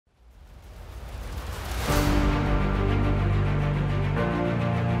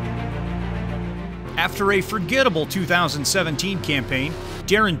After a forgettable 2017 campaign,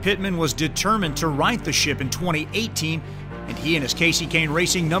 Daryn Pittman was determined to right the ship in 2018, and he and his Casey Kane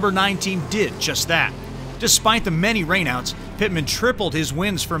Racing number 9 team did just that. Despite the many rainouts, Pittman tripled his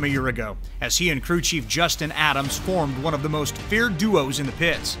wins from a year ago, as he and crew chief Justin Adams formed one of the most feared duos in the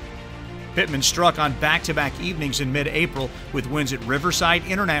pits. Pittman struck on back-to-back evenings in mid-April with wins at Riverside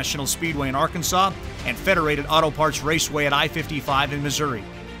International Speedway in Arkansas and Federated Auto Parts Raceway at I-55 in Missouri.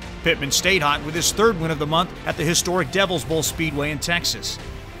 Pittman stayed hot with his third win of the month at the historic Devil's Bowl Speedway in Texas.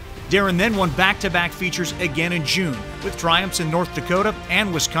 Daryn then won back-to-back features again in June, with triumphs in North Dakota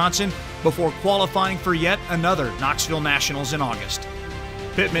and Wisconsin before qualifying for yet another Knoxville Nationals in August.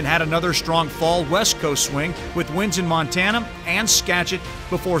 Pittman had another strong fall West Coast swing with wins in Montana and Skagit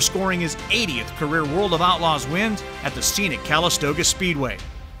before scoring his 80th career World of Outlaws win at the scenic Calistoga Speedway.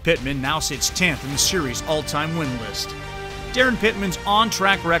 Pittman now sits 10th in the series' all-time win list. Daryn Pittman's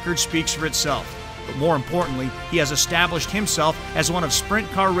on-track record speaks for itself, but more importantly, he has established himself as one of sprint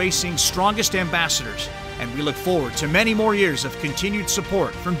car racing's strongest ambassadors, and we look forward to many more years of continued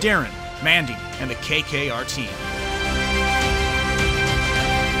support from Daryn, Mandy, and the KKR team.